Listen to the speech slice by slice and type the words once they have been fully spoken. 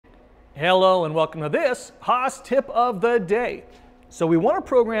Hello and welcome to this Haas tip of the day. So we want to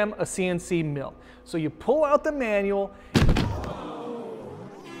program a CNC mill. So you pull out the manual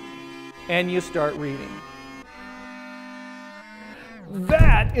and you start reading.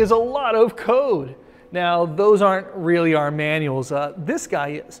 That is a lot of code. Now those aren't really our manuals, this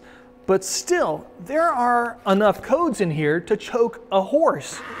guy is. But still, there are enough codes in here to choke a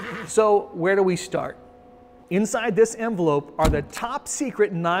horse. So where do we start? Inside this envelope are the top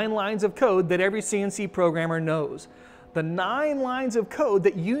secret 9 lines of code that every CNC programmer knows. The 9 lines of code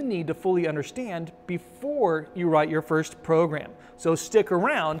that you need to fully understand before you write your first program. So stick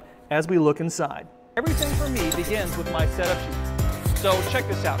around as we look inside. Everything for me begins with my setup sheet. So check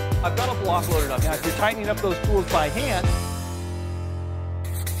this out. I've got a block loaded up. Now if you're tightening up those tools by hand,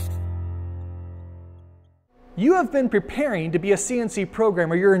 you have been preparing to be a CNC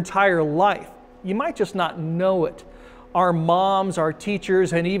programmer your entire life. You might just not know it. Our moms, our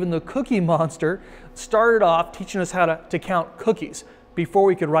teachers, and even the Cookie Monster started off teaching us how to count cookies before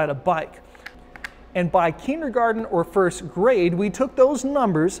we could ride a bike. And by kindergarten or first grade, we took those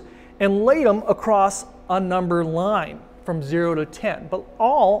numbers and laid them across a number line from 0 to 10, but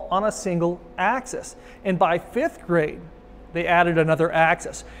all on a single axis. And by 5th grade, they added another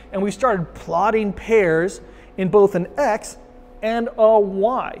axis. And we started plotting pairs in both an X and a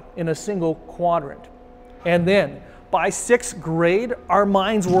Y in a single quadrant. And then by 6th grade, our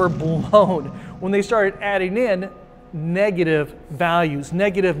minds were blown when they started adding in negative values,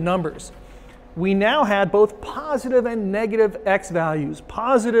 negative numbers. We now had both positive and negative X values,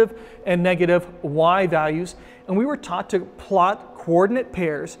 positive and negative Y values, and we were taught to plot coordinate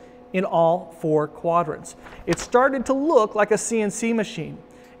pairs in all 4 quadrants. It started to look like a CNC machine.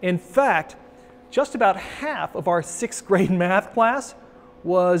 In fact, just about half of our 6th grade math class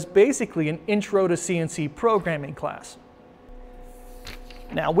was basically an intro to CNC programming class.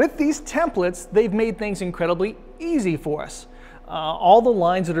 Now with these templates, they've made things incredibly easy for us. All the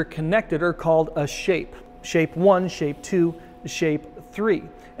lines that are connected are called a shape. Shape 1, shape 2, shape 3.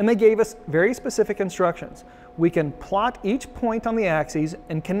 And they gave us very specific instructions. We can plot each point on the axes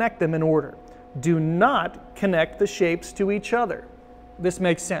and connect them in order. Do not connect the shapes to each other. This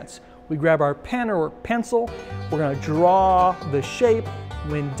makes sense. We grab our pen or pencil, we're going to draw the shape.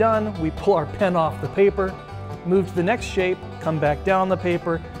 When done, we pull our pen off the paper, move to the next shape, come back down the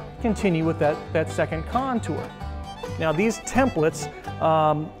paper, continue with that second contour. Now these templates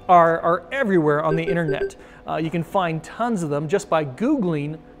are everywhere on the internet. You can find tons of them just by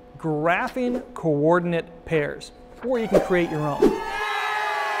Googling graphing coordinate pairs, or you can create your own.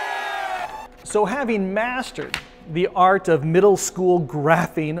 So having mastered the art of middle school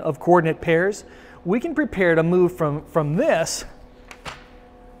graphing of coordinate pairs, we can prepare to move from this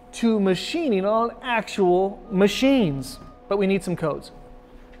to machining on actual machines. But we need some codes.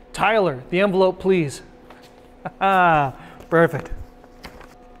 Tyler, the envelope please. Perfect.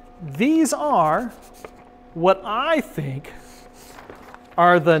 These are what I think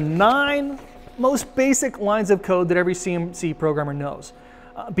are the 9 most basic lines of code that every CNC programmer knows.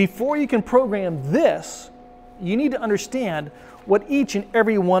 Before you can program this, you need to understand what each and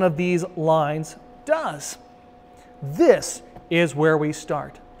every one of these lines does. This is where we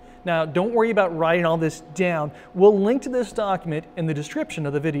start. Now, don't worry about writing all this down. We'll link to this document in the description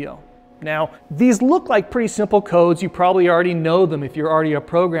of the video. Now, these look like pretty simple codes. You probably already know them if you're already a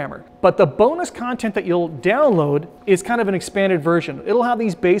programmer. But the bonus content that you'll download is kind of an expanded version. It'll have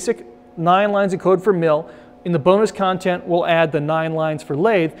these basic 9 lines of code for mill. In the bonus content, we'll add the 9 lines for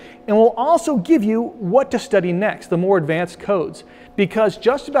lathe, and we'll also give you what to study next, the more advanced codes. Because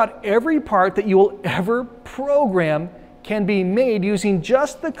just about every part that you will ever program can be made using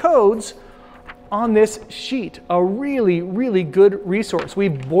just the codes on this sheet. A really, really good resource.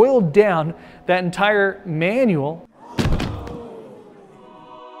 We've boiled down that entire manual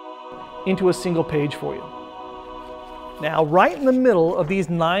into a single page for you. Now, right in the middle of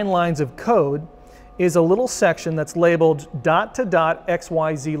these 9 lines of code is a little section that's labeled dot-to-dot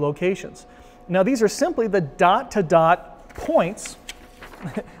XYZ locations. Now these are simply the dot-to-dot points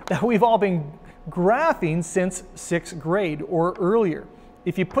that we've all been graphing since 6th grade or earlier.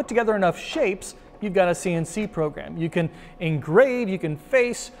 If you put together enough shapes, you've got a CNC program. You can engrave, you can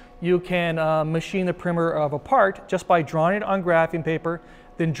face, you can machine the perimeter of a part just by drawing it on graphing paper,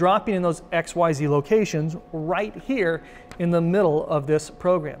 then dropping in those XYZ locations right here in the middle of this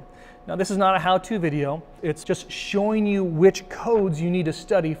program. Now this is not a how-to video, it's just showing you which codes you need to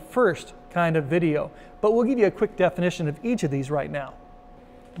study first kind of video, but we'll give you a quick definition of each of these right now.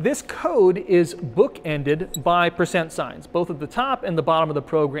 This code is bookended by percent signs, both at the top and the bottom of the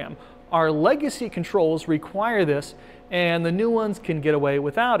program. Our legacy controls require this, and the new ones can get away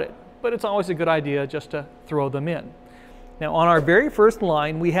without it. but it's always a good idea just to throw them in. Now on our very first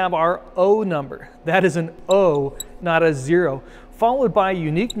line, we have our O number. That is an O, not a 0, followed by a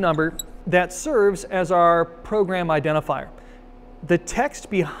unique number that serves as our program identifier. The text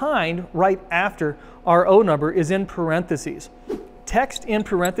behind, right after our O number, is in parentheses. Text in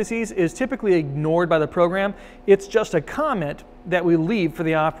parentheses is typically ignored by the program. It's just a comment that we leave for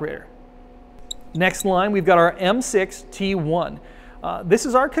the operator. Next line, we've got our M6T1. This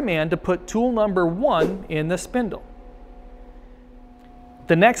is our command to put tool number 1 in the spindle.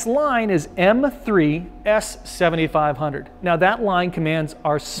 The next line is M3S7500. Now that line commands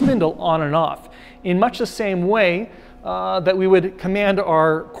our spindle on and off in much the same way that we would command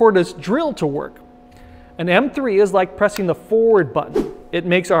our cordless drill to work. An M3 is like pressing the forward button. It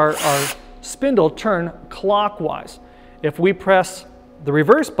makes our spindle turn clockwise. If we press the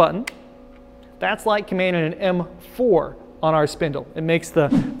reverse button, that's like commanding an M4 on our spindle. It makes the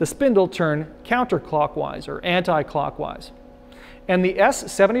spindle turn counterclockwise or anti-clockwise. And the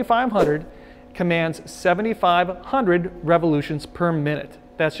S7500 commands 7,500 revolutions per minute.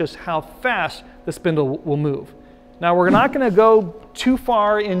 That's just how fast the spindle will move. Now we're not going to go too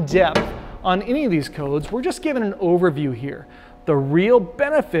far in depth on any of these codes. We're just giving an overview here. The real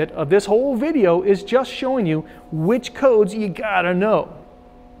benefit of this whole video is just showing you which codes you gotta know.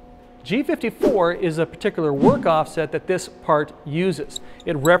 G54 is a particular work offset that this part uses.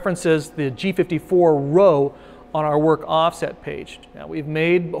 It references the G54 row on our work offset page. Now we've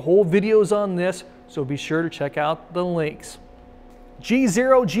made whole videos on this, so be sure to check out the links.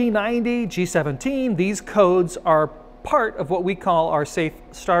 G0, G90, G17, these codes are part of what we call our safe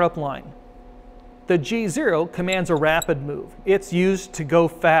startup line. The G0 commands a rapid move. It's used to go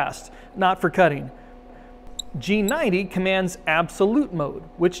fast, not for cutting. G90 commands absolute mode,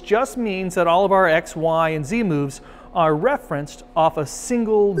 which just means that all of our X, Y, and Z moves are referenced off a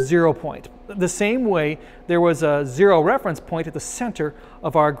single 0 point. The same way there was a 0 reference point at the center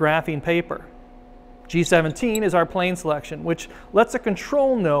of our graphing paper. G17 is our plane selection, which lets the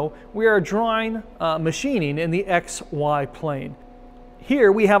control know we are drawing machining in the XY plane.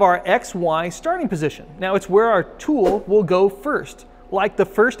 Here we have our XY starting position. Now it's where our tool will go first, like the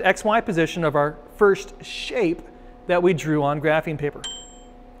first XY position of our first shape that we drew on graphing paper.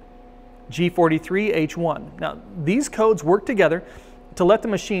 G43, H1. Now these codes work together to let the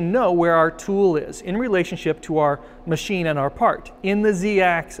machine know where our tool is in relationship to our machine and our part, in the Z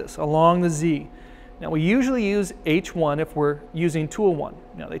axis, along the Z. Now we usually use H1 if we're using tool 1.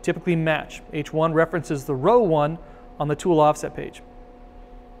 Now they typically match. H1 references the row 1 on the tool offset page.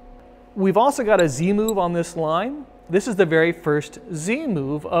 We've also got a Z move on this line. This is the very first Z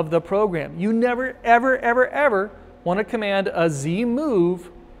move of the program. You never, ever, ever, ever want to command a Z move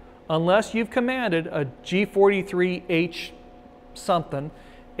unless you've commanded a G43 H something,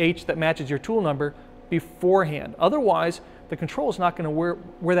 H that matches your tool number, beforehand. Otherwise, the control is not going to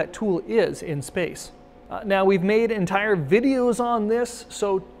where that tool is in space. Now we've made entire videos on this,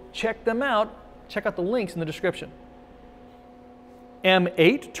 so check them out. Check out the links in the description.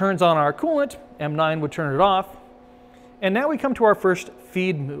 M8 turns on our coolant, M9 would turn it off. And now we come to our first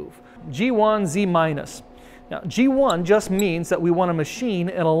feed move, G1, Z minus. Now G1 just means that we want a machine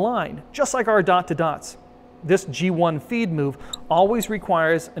in a line, just like our dot to dots. This G1 feed move always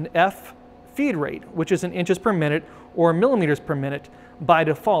requires an F feed rate, which is in inches per minute or millimeters per minute by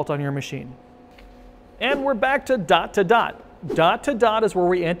default on your machine. And we're back to dot to dot. Dot to dot is where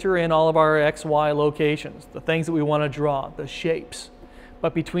we enter in all of our XY locations, the things that we want to draw, the shapes.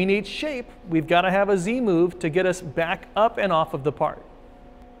 But between each shape, we've got to have a Z move to get us back up and off of the part.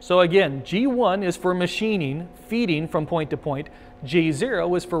 So again, G1 is for machining, feeding from point to point.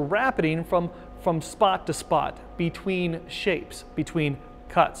 G0 is for rapiding from spot to spot, between shapes, between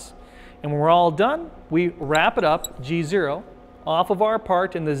cuts. And when we're all done, we wrap it up, G0, off of our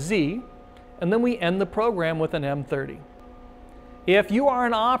part in the Z, and then we end the program with an M30. If you are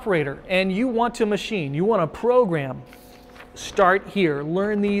an operator and you want to machine, you want to program, start here.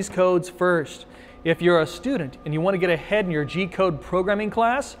 Learn these codes first. If you're a student and you want to get ahead in your G-code programming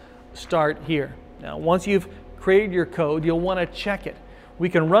class, start here. Now, once you've created your code, you'll want to check it. We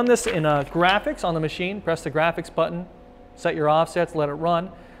can run this in graphics on the machine. Press the graphics button, set your offsets, let it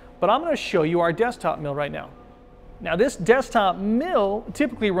run. But I'm going to show you our desktop mill right now. Now this desktop mill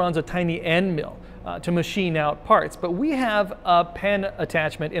typically runs a tiny end mill to machine out parts, but we have a pen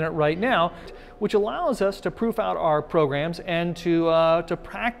attachment in it right now, which allows us to proof out our programs and to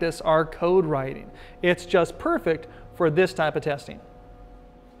practice our code writing. It's just perfect for this type of testing.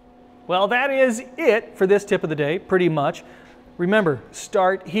 Well, that is it for this tip of the day, pretty much. Remember,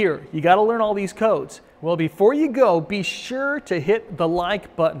 start here. You got to learn all these codes. Well, before you go, be sure to hit the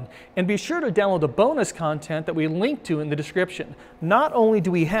like button and be sure to download the bonus content that we link to in the description. Not only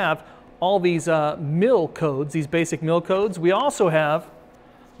do we have all these mill codes, these basic mill codes, we also have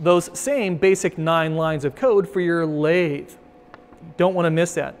those same basic 9 lines of code for your lathe. Don't want to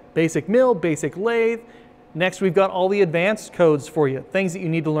miss that. Basic mill, basic lathe. Next, we've got all the advanced codes for you, things that you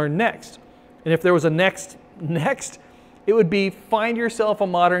need to learn next. And if there was a next, it would be find yourself a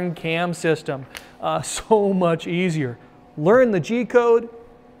modern cam system. So much easier. Learn the G code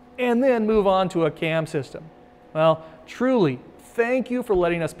and then move on to a cam system. Well, truly, thank you for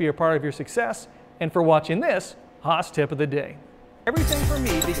letting us be a part of your success and for watching this Haas Tip of the Day. Everything for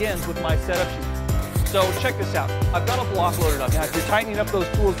me begins with my setup sheet. So check this out. I've got a block loaded up. Now, if you're tightening up those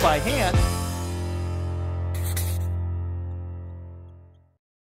tools by hand,